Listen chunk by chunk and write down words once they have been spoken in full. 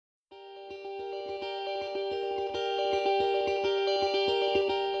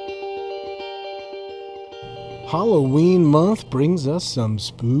Halloween month brings us some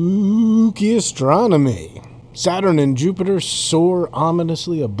spooky astronomy. Saturn and Jupiter soar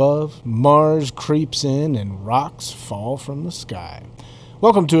ominously above, Mars creeps in, and rocks fall from the sky.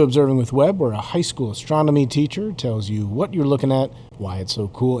 Welcome to Observing with Webb, where a high school astronomy teacher tells you what you're looking at, why it's so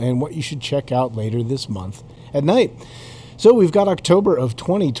cool, and what you should check out later this month at night. So we've got October of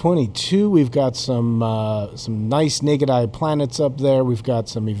 2022. We've got some nice naked eye planets up there. We've got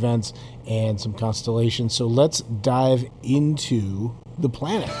some events and some constellations. So let's dive into the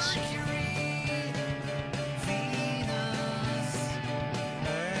planets.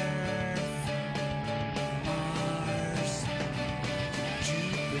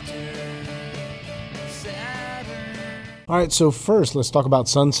 All right, so first, let's talk about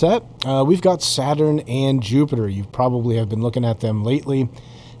sunset. We've got Saturn and Jupiter. You probably have been looking at them lately.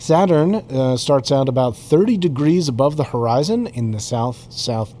 Saturn starts out about 30 degrees above the horizon in the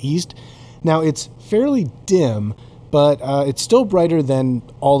southeast. Now, it's fairly dim, but it's still brighter than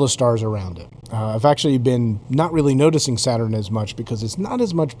all the stars around it. I've actually been not really noticing Saturn as much because it's not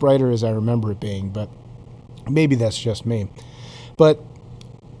as much brighter as I remember it being, but maybe that's just me. But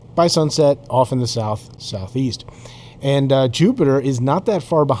by sunset, off in the southeast. And Jupiter is not that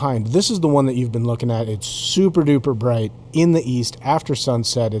far behind. This is the one that you've been looking at. It's super duper bright in the east after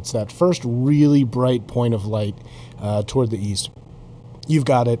sunset. It's that first really bright point of light toward the east. You've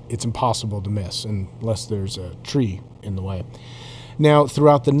got it. It's impossible to miss unless there's a tree in the way. Now,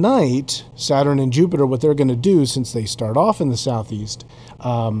 throughout the night, Saturn and Jupiter, what they're going to do, since they start off in the southeast,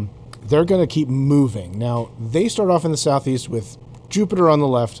 they're going to keep moving. Now, they start off in the southeast with Jupiter on the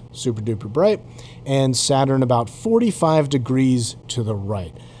left, super duper bright, and Saturn about 45 degrees to the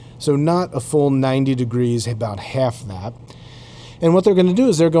right. So not a full 90 degrees, about half that. And what they're going to do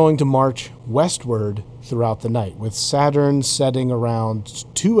is they're going to march westward throughout the night, with Saturn setting around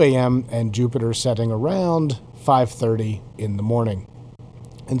 2 a.m. and Jupiter setting around 5:30 in the morning.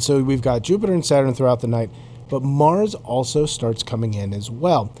 And so we've got Jupiter and Saturn throughout the night, but Mars also starts coming in as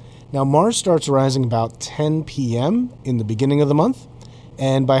well. Now, Mars starts rising about 10 p.m. in the beginning of the month,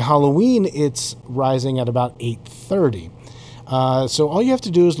 and by Halloween, it's rising at about 8:30. So all you have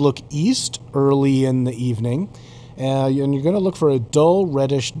to do is look east early in the evening, and you're going to look for a dull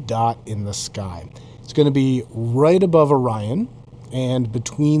reddish dot in the sky. It's going to be right above Orion and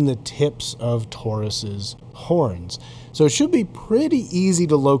between the tips of Taurus's horns. So it should be pretty easy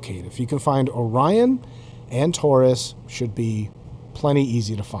to locate. If you can find Orion and Taurus, should be plenty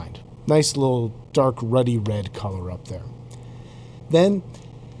easy to find. Nice little dark ruddy red color up there. Then,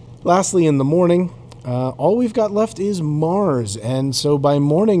 lastly, in the morning, all we've got left is Mars. And so by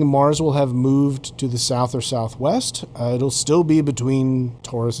morning, Mars will have moved to the south or southwest. It'll still be between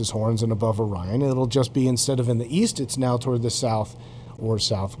Taurus's horns and above Orion. It'll just be, instead of in the east, it's now toward the south or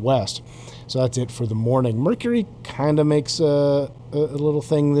southwest. So that's it for the morning. Mercury kind of makes a little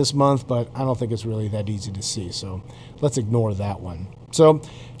thing this month, but I don't think it's really that easy to see. So let's ignore that one. So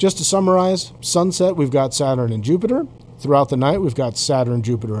just to summarize, sunset, we've got Saturn and Jupiter. Throughout the night, we've got Saturn,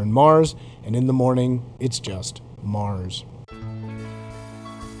 Jupiter, and Mars. And in the morning, it's just Mars.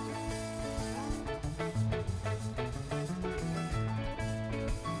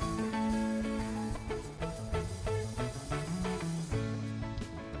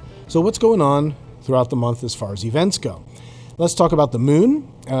 So what's going on throughout the month as far as events go? Let's talk about the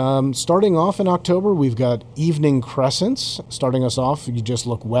moon. Starting off in October, we've got evening crescents. Starting us off, you just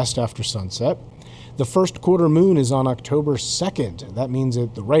look west after sunset. The first quarter moon is on October 2nd. That means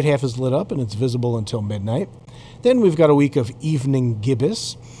that the right half is lit up and it's visible until midnight. Then we've got a week of evening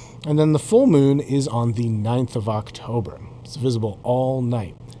gibbous. And then the full moon is on the 9th of October. It's visible all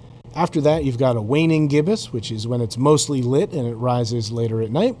night. After that, you've got a waning gibbous, which is when it's mostly lit and it rises later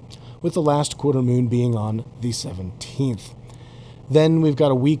at night, with the last quarter moon being on the 17th. Then we've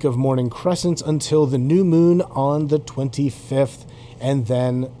got a week of morning crescents until the new moon on the 25th, and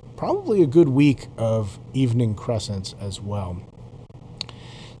then probably a good week of evening crescents as well.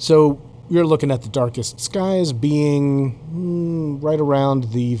 So you're looking at the darkest skies being right around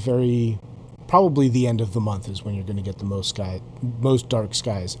probably the end of the month is when you're going to get the most dark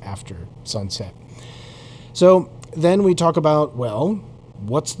skies after sunset. So then we talk about, well,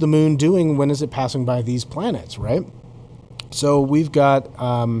 what's the moon doing? When is it passing by these planets, right? So we've got,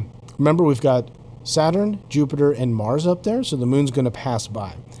 remember we've got Saturn, Jupiter, and Mars up there, so the moon's going to pass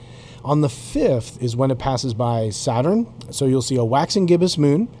by. On the 5th is when it passes by Saturn, so you'll see a waxing gibbous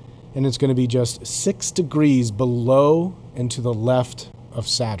moon, and it's going to be just 6 degrees below and to the left of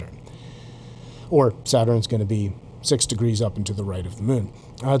Saturn. Or Saturn's going to be 6 degrees up and to the right of the moon.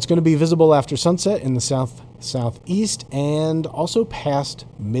 It's going to be visible after sunset in the southeast and also past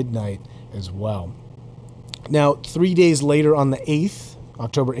midnight as well. Now, 3 days later on the 8th,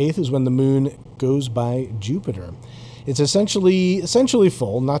 October 8th, is when the moon goes by Jupiter. It's essentially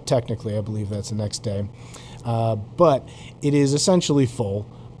full, not technically, I believe that's the next day, but it is essentially full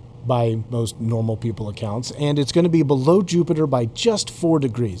by most normal people accounts, and it's going to be below Jupiter by just 4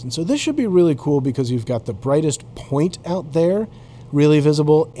 degrees. And so this should be really cool because you've got the brightest point out there really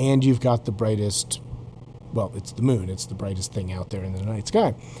visible, and you've got the brightest, well, it's the moon. It's the brightest thing out there in the night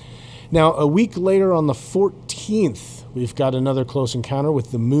sky. Now, a week later on the 14th, we've got another close encounter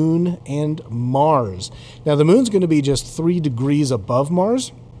with the moon and Mars. Now, the moon's going to be just 3 degrees above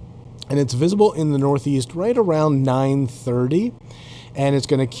Mars, and it's visible in the northeast right around 9:30. And it's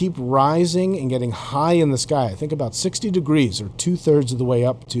going to keep rising and getting high in the sky. I think about 60 degrees, or 2/3 of the way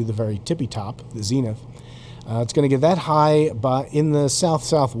up to the very tippy top, the zenith. It's going to get that high in the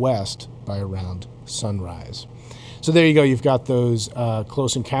southwest by around sunrise. So there you go. You've got those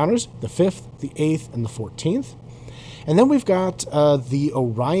close encounters, the 5th, the 8th, and the 14th. And then we've got the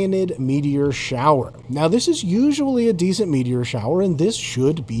Orionid meteor shower. Now, this is usually a decent meteor shower, and this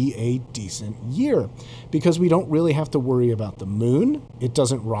should be a decent year because we don't really have to worry about the moon. It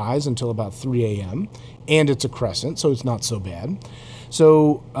doesn't rise until about 3 a.m., and it's a crescent, so it's not so bad.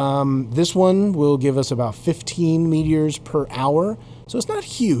 So this one will give us about 15 meteors per hour. So it's not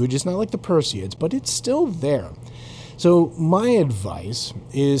huge. It's not like the Perseids, but it's still there. So my advice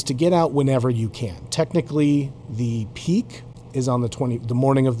is to get out whenever you can. Technically, the peak is on the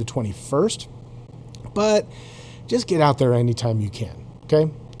morning of the 21st, but just get out there anytime you can, okay?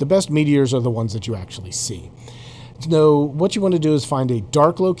 The best meteors are the ones that you actually see. So what you want to do is find a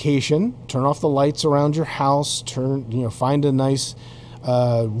dark location, turn off the lights around your house, find a nice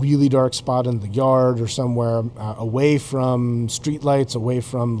really dark spot in the yard or somewhere away from street lights, away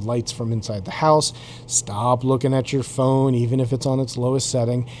from lights from inside the house. Stop looking at your phone, even if it's on its lowest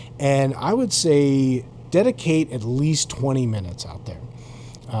setting. And I would say dedicate at least 20 minutes out there.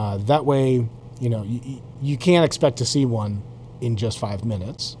 That way, you can't expect to see one in just 5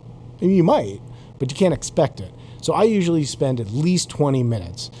 minutes. And you might, but you can't expect it. So I usually spend at least 20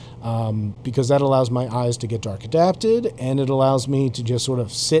 minutes because that allows my eyes to get dark adapted, and it allows me to just sort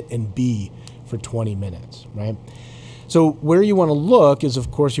of sit and be for 20 minutes, right? So where you want to look is, of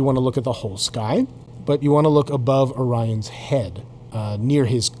course, you want to look at the whole sky, but you want to look above Orion's head, near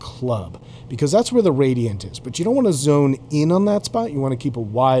his club, because that's where the radiant is. But you don't want to zone in on that spot. You want to keep a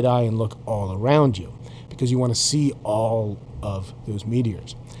wide eye and look all around you because you want to see all of those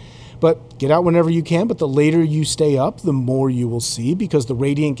meteors. But get out whenever you can, but the later you stay up, the more you will see because the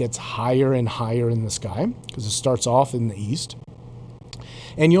radiant gets higher and higher in the sky because it starts off in the east.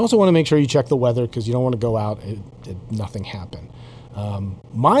 And you also want to make sure you check the weather because you don't want to go out and nothing happen.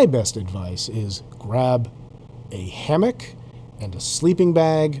 My best advice is grab a hammock and a sleeping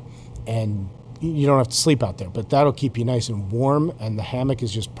bag, and you don't have to sleep out there, but that'll keep you nice and warm, and the hammock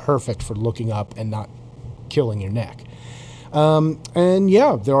is just perfect for looking up and not killing your neck. And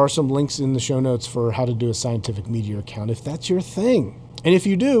yeah, there are some links in the show notes for how to do a scientific meteor count if that's your thing. And if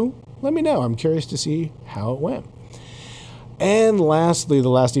you do, let me know. I'm curious to see how it went. And lastly, the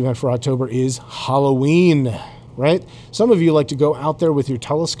last event for October is Halloween, right? Some of you like to go out there with your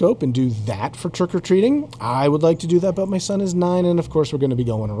telescope and do that for trick-or-treating. I would like to do that, but my son is 9, and of course we're going to be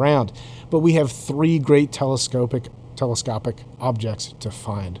going around. But we have 3 great telescopic objects to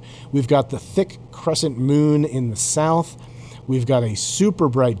find. We've got the thick crescent moon in the south. We've got a super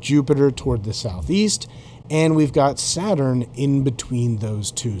bright Jupiter toward the southeast, and we've got Saturn in between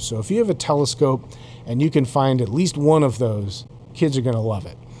those two. So if you have a telescope and you can find at least one of those, kids are going to love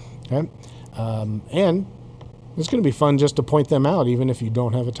it. Okay? And it's going to be fun just to point them out, even if you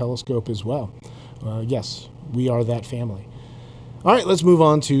don't have a telescope as well. Yes, we are that family. All right, let's move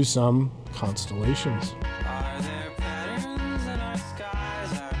on to some constellations.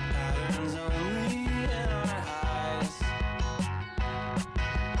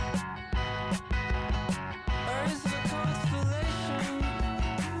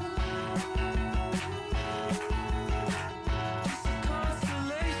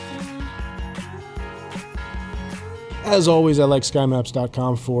 As always, I like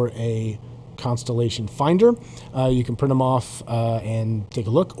SkyMaps.com for a constellation finder. You can print them off and take a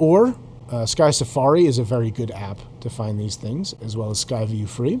look, or Sky Safari is a very good app to find these things, as well as Skyview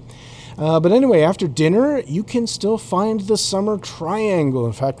free. But anyway, after dinner, you can still find the summer triangle.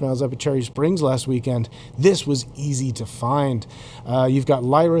 In fact, when I was up at Cherry Springs last weekend, this was easy to find. You've got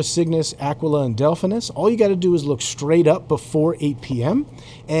Lyra, Cygnus, Aquila, and Delphinus. All you got to do is look straight up before 8 p.m.,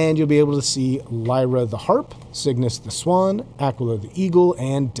 and you'll be able to see Lyra the harp, Cygnus the swan, Aquila the eagle,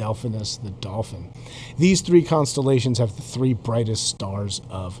 and Delphinus the dolphin. These three constellations have the three brightest stars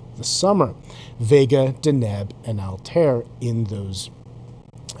of the summer, Vega, Deneb, and Altair in those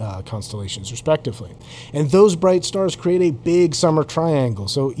constellations respectively. And those bright stars create a big summer triangle.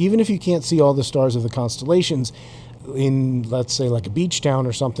 So even if you can't see all the stars of the constellations in, let's say, like a beach town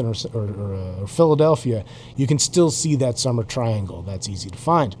or something, or Philadelphia, you can still see that summer triangle. That's easy to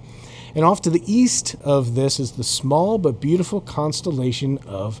find. And off to the east of this is the small but beautiful constellation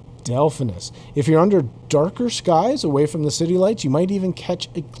of Delphinus. If you're under darker skies away from the city lights, you might even catch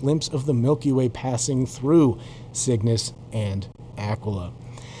a glimpse of the Milky Way passing through Cygnus and Aquila.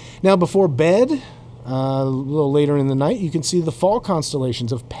 Now, before bed, a little later in the night, you can see the fall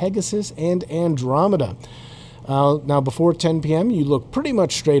constellations of Pegasus and Andromeda. Now, before 10 p.m., you look pretty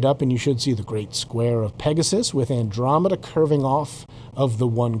much straight up, and you should see the great square of Pegasus with Andromeda curving off of the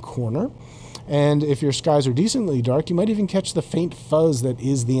one corner. And if your skies are decently dark, you might even catch the faint fuzz that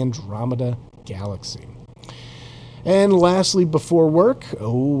is the Andromeda galaxy. And lastly, before work,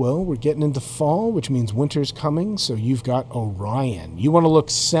 we're getting into fall, which means winter's coming, so you've got Orion. You want to look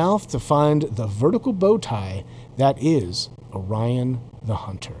south to find the vertical bow tie that is Orion the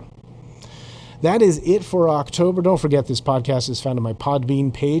Hunter. That is it for October. Don't forget, this podcast is found on my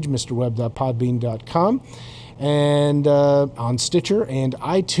Podbean page, mrweb.podbean.com. And on Stitcher and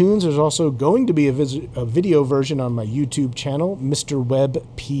iTunes, there's also going to be a video version on my YouTube channel, Mr. Web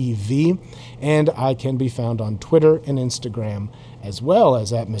PV, and I can be found on Twitter and Instagram as well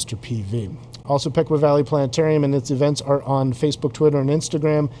as at Mr. PV. Also, Pequot Valley Planetarium and its events are on Facebook, Twitter, and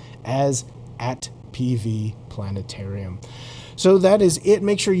Instagram as at PV Planetarium. So that is it.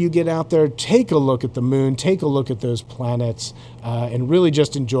 Make sure you get out there, take a look at the moon, take a look at those planets, and really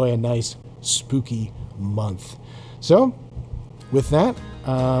just enjoy a nice, spooky month. So, with that,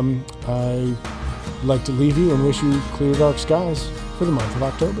 I'd like to leave you and wish you clear, dark skies for the month of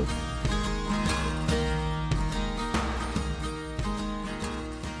October.